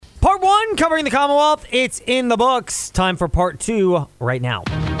Part 1, covering the Commonwealth. It's in the books. Time for Part 2 right now.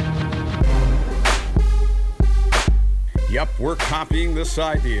 Yep, we're copying this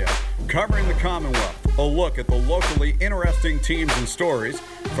idea. Covering the Commonwealth. A look at the locally interesting teams and stories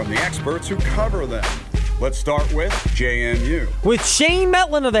from the experts who cover them. Let's start with JMU. With Shane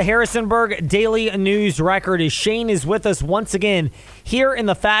Metlin of the Harrisonburg Daily News Record, as Shane is with us once again here in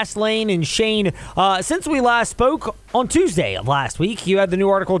the Fast Lane. And Shane, since we last spoke on Tuesday of last week, you had the new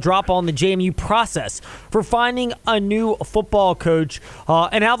article drop on the JMU process for finding a new football coach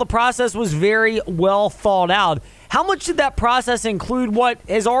and how the process was very well thought out. How much did that process include what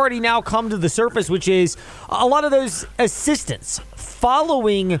has already now come to the surface, which is a lot of those assistants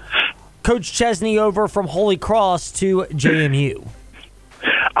following Coach Chesney over from Holy Cross to JMU?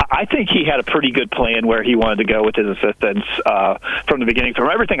 I think he had a pretty good plan where he wanted to go with his assistants from the beginning. From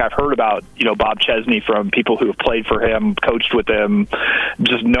everything I've heard about, Bob Chesney, from people who have played for him, coached with him,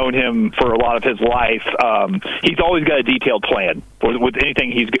 just known him for a lot of his life, he's always got a detailed plan with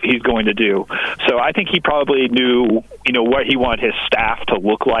anything he's going to do. So I think he probably knew, what he wanted his staff to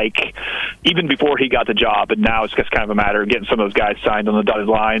look like even before he got the job. And now it's just kind of a matter of getting some of those guys signed on the dotted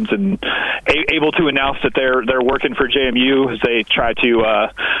lines and able to announce that they're working for JMU as they try to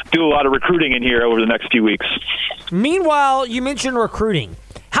do a lot of recruiting in here over the next few weeks. Meanwhile, you mentioned recruiting.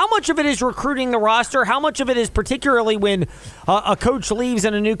 How much of it is recruiting the roster? How much of it is particularly when a coach leaves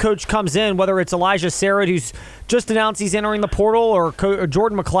and a new coach comes in, whether it's Elijah Sarrett, who's just announced he's entering the portal, or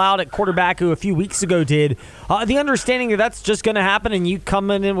Jordan McLeod at quarterback, who a few weeks ago did? The understanding that that's just going to happen and you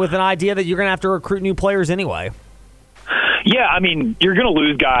come in with an idea that you're going to have to recruit new players anyway. Yeah, I mean, you're going to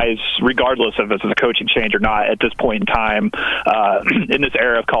lose guys regardless of if it's a coaching change or not at this point in time in this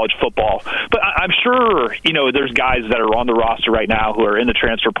era of college football. But I'm sure, there's guys that are on the roster right now who are in the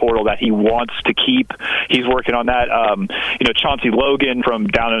transfer portal that he wants to keep. He's working on that. Chauncey Logan from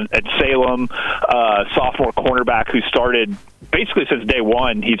down at Salem, sophomore cornerback who started basically since day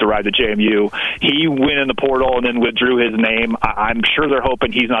one he's arrived at JMU. He went in the portal and then withdrew his name. I'm sure they're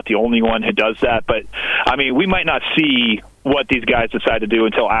hoping he's not the only one who does that. But, I mean, we might not see what these guys decide to do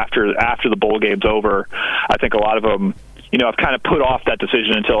until after the bowl game's over. I think a lot of them, have kind of put off that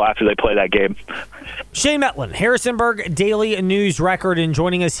decision until after they play that game. Shane Metlin, Harrisonburg Daily News Record, and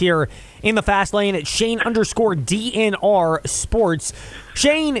joining us here in the Fast Lane at Shane_DNR Sports.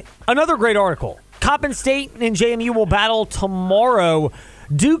 Shane, another great article. Coppin State and JMU will battle tomorrow.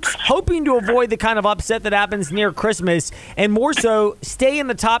 Duke's hoping to avoid the kind of upset that happens near Christmas, and more so, stay in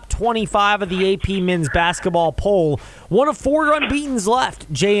the top 25 of the AP men's basketball poll. One of 4 unbeatens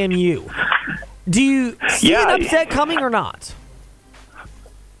left, JMU. Do you see an upset coming or not?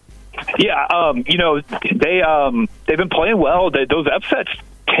 Yeah, they've been playing well. Those upsets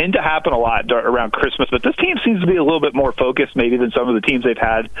tend to happen a lot around Christmas, but this team seems to be a little bit more focused maybe than some of the teams they've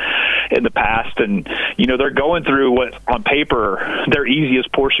had in the past. And, they're going through what, on paper, their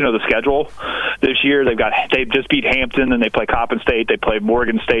easiest portion of the schedule this year. They've just beat Hampton, and they play Coppin State, they play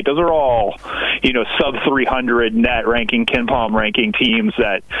Morgan State. Those are all, sub 300 net ranking, KenPom ranking teams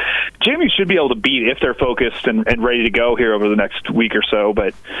that JMU should be able to beat if they're focused and ready to go here over the next week or so.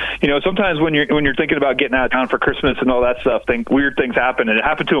 But, sometimes when you're thinking about getting out of town for Christmas and all that stuff, weird things happen, and it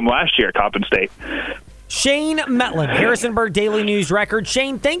happened to him last year at Coppin State. Shane Metlin, Harrisonburg Daily News Record.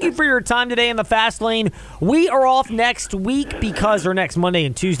 Shane, thank you for your time today in the Fast Lane. We are off next Monday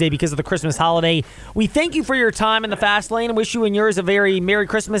and Tuesday because of the Christmas holiday. We thank you for your time in the Fast Lane and wish you and yours a very Merry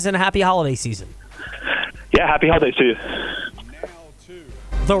Christmas and a happy holiday season. Yeah, happy holidays to you.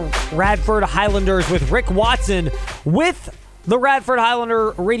 The Radford Highlanders with Rick Watson with the Radford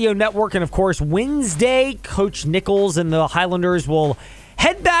Highlander Radio Network. And, of course, Wednesday, Coach Nichols and the Highlanders will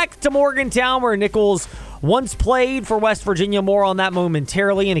head back to Morgantown, where Nichols once played for West Virginia. More on that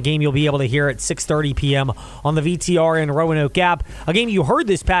momentarily, in a game you'll be able to hear at 6:30 p.m. on the VTR in Roanoke Gap. A game you heard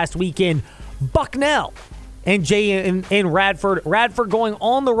this past weekend, Bucknell and Radford. Radford going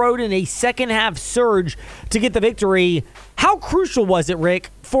on the road in a second-half surge to get the victory. How crucial was it, Rick,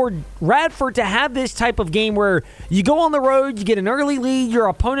 for Radford to have this type of game where you go on the road, you get an early lead, your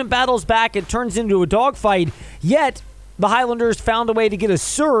opponent battles back, it turns into a dogfight, yet the Highlanders found a way to get a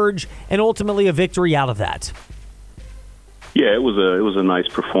surge and ultimately a victory out of that? Yeah, it was a nice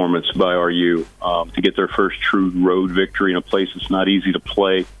performance by RU to get their first true road victory in a place that's not easy to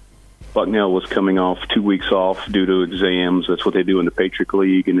play. Bucknell was coming off 2 weeks off due to exams. That's what they do in the Patriot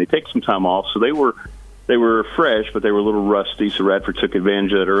League, and they take some time off. So they were fresh, but they were a little rusty. So Radford took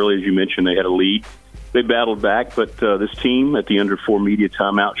advantage of that early. As you mentioned, they had a lead. They battled back, but this team at the under 4 media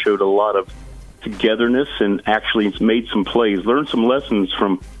timeout showed a lot of togetherness and actually made some plays, learned some lessons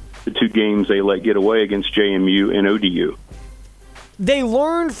from the 2 games they let get away against JMU and ODU. they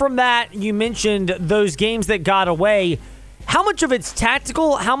learned from that. You mentioned those games that got away. How much of it's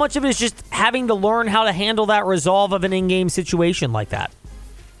tactical? How much of it is just having to learn how to handle that resolve of an in-game situation like that?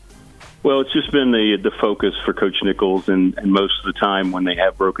 Well, it's just been the focus for Coach Nichols, and most of the time when they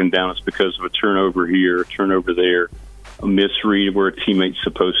have broken down, it's because of a turnover here, a turnover there, a misread where a teammate's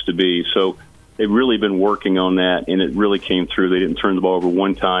supposed to be. So they've really been working on that, and it really came through. They didn't turn the ball over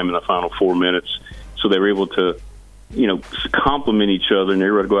one time in the final 4 minutes, so they were able to, complement each other, and they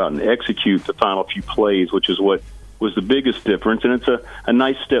were able to go out and execute the final few plays, which is what was the biggest difference. And it's a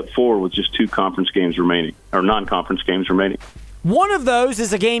nice step forward with just 2 conference games remaining, or non-conference games remaining. One of those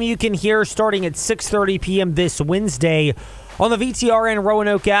is a game you can hear starting at 6:30 p.m. this Wednesday on the VTRN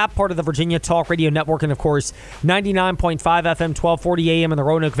Roanoke app, part of the Virginia Talk Radio Network, and, of course, 99.5 FM, 1240 a.m. in the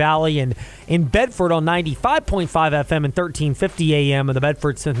Roanoke Valley, and in Bedford on 95.5 FM and 1350 a.m. in the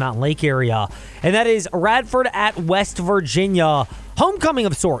Bedford-Smith Mountain Lake area. And that is Radford at West Virginia. Homecoming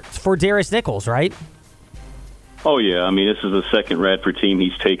of sorts for Darius Nichols, right? Oh, yeah. I mean, this is the second Radford team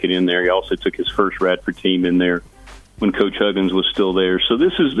he's taken in there. He also took his first Radford team in there when Coach Huggins was still there. So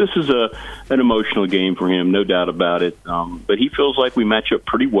this is an emotional game for him, no doubt about it. But he feels like we match up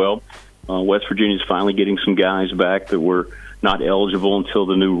pretty well. West Virginia's finally getting some guys back that were not eligible until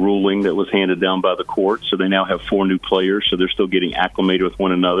the new ruling that was handed down by the court. So they now have 4 new players, so they're still getting acclimated with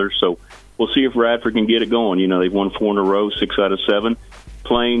one another. So we'll see if Radford can get it going. They've won 4 in a row, 6 out of 7,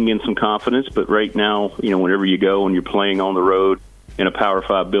 playing in some confidence. But right now, whenever you go and you're playing on the road, in a Power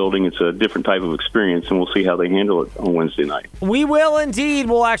 5 building, it's a different type of experience, and we'll see how they handle it on Wednesday night. We will indeed.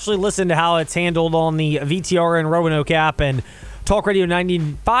 We'll actually listen to how it's handled on the VTRN Roanoke app and Talk Radio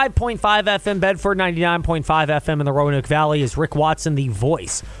 95.5 FM Bedford, 99.5 FM in the Roanoke Valley. As Rick Watson, the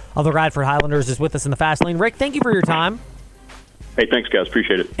voice of the Radford Highlanders, is with us in the Fast Lane. Rick, thank you for your time. Hey, thanks, guys.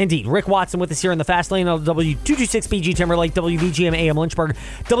 Appreciate it. Indeed. Rick Watson with us here in the Fast Lane on W226BG Timberlake, WVGM AM Lynchburg,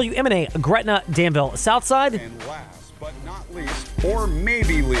 WMNA Gretna, Danville, Southside. And last but not least, or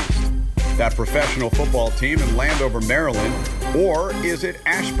maybe least, that professional football team in Landover, Maryland, or is it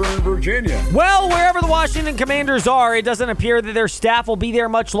Ashburn, Virginia? Well, wherever the Washington Commanders are, it doesn't appear that their staff will be there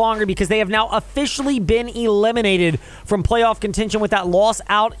much longer because they have now officially been eliminated from playoff contention with that loss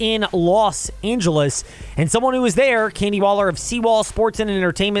out in Los Angeles. And someone who was there, Candy Waller of Seawall Sports and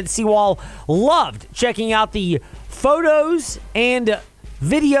Entertainment, Seawall loved checking out the photos and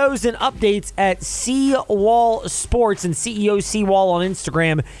videos and updates at Seawall Sports and CEO Seawall on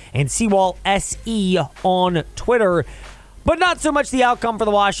Instagram and Seawall SE on Twitter. But not so much the outcome for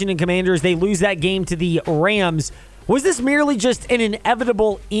the Washington Commanders. They lose that game to the Rams. Was this merely just an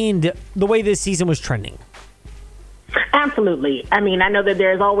inevitable end the way this season was trending? Absolutely. I mean, I know that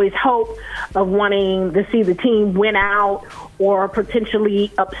there's always hope of wanting to see the team win out or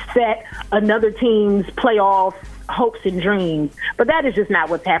potentially upset another team's playoff hopes and dreams. But that is just not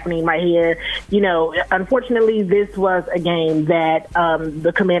what's happening right here. Unfortunately, this was a game that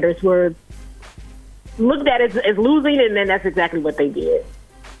the Commanders were looked at as losing, and then that's exactly what they did.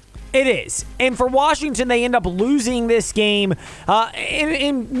 It is. And for Washington, they end up losing this game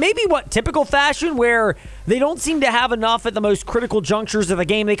in maybe typical fashion, where they don't seem to have enough at the most critical junctures of the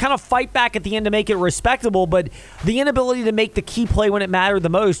game. They kind of fight back at the end to make it respectable, but the inability to make the key play when it mattered the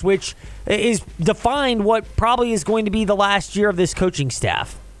most, which is defined what probably is going to be the last year of this coaching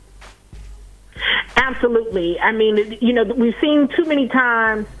staff. Absolutely. I mean, we've seen too many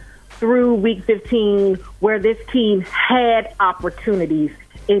times through Week 15 where this team had opportunities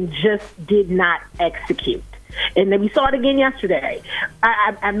and just did not execute. And then we saw it again yesterday.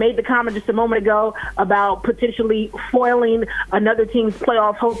 I made the comment just a moment ago about potentially foiling another team's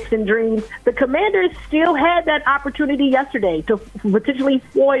playoff hopes and dreams. The Commanders still had that opportunity yesterday to potentially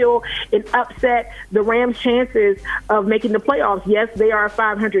foil and upset the Rams' chances of making the playoffs. Yes, they are a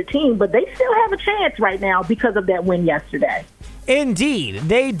 500 team, but they still have a chance right now because of that win yesterday. Indeed,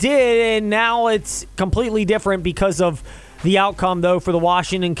 they did, and now it's completely different because of the outcome, though, for the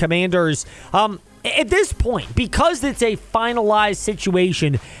Washington Commanders. At this point, because it's a finalized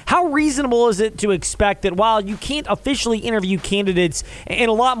situation, how reasonable is it to expect that while you can't officially interview candidates, and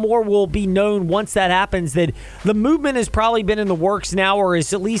a lot more will be known once that happens, that the movement has probably been in the works now, or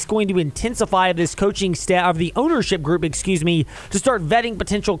is at least going to intensify this coaching staff, of the ownership group, to start vetting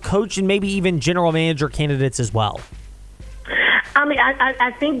potential coach and maybe even general manager candidates as well? I mean,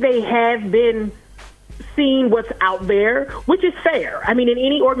 I think they have been seeing what's out there, which is fair. I mean, in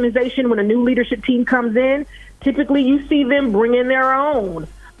any organization, when a new leadership team comes in, typically you see them bring in their own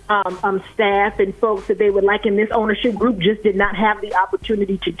staff and folks that they would like in this ownership group just did not have the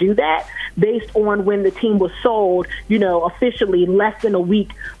opportunity to do that based on when the team was sold, officially less than a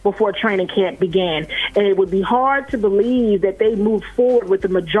week before training camp began. And it would be hard to believe that they moved forward with the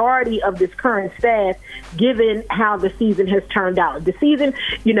majority of this current staff given how the season has turned out. The season,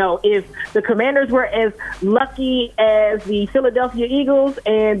 if the Commanders were as lucky as the Philadelphia Eagles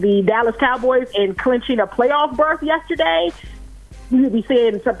and the Dallas Cowboys in clinching a playoff berth yesterday, we would be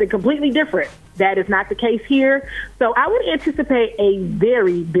saying something completely different. That is not the case here. So I would anticipate a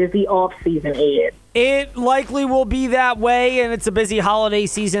very busy offseason, Ed. It likely will be that way, and it's a busy holiday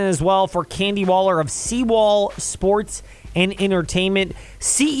season as well for Candy Waller of Seawall Sports and Entertainment.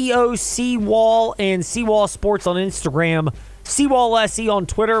 CEO Seawall and Seawall Sports on Instagram, Seawall SE on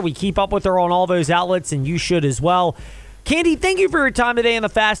Twitter. We keep up with her on all those outlets, and you should as well. Candy, thank you for your time today in the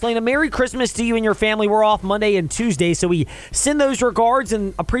Fast Lane. A Merry Christmas to you and your family. We're off Monday and Tuesday, so we send those regards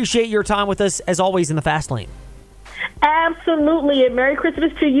and appreciate your time with us, as always, in the Fast Lane. Absolutely, and Merry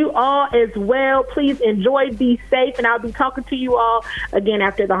Christmas to you all as well. Please enjoy, be safe, and I'll be talking to you all again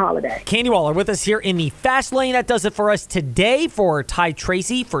after the holiday. Candy Waller with us here in the Fast Lane. That does it for us today. For Ty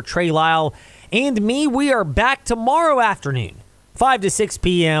Tracy, for Trey Lyle, and me, we are back tomorrow afternoon, 5 to 6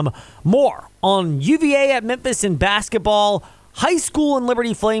 p.m. More on UVA at Memphis in basketball, high school and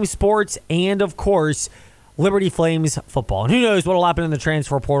Liberty Flames sports, and, of course, Liberty Flames football. And who knows what will happen in the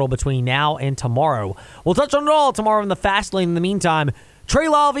transfer portal between now and tomorrow. We'll touch on it all tomorrow in the Fast Lane. In the meantime, Trey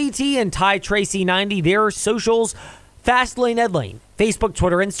Lyle VT and Ty Tracy 90, their socials, Fast Lane Ed Lane, Facebook,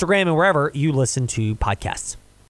 Twitter, Instagram, and wherever you listen to podcasts.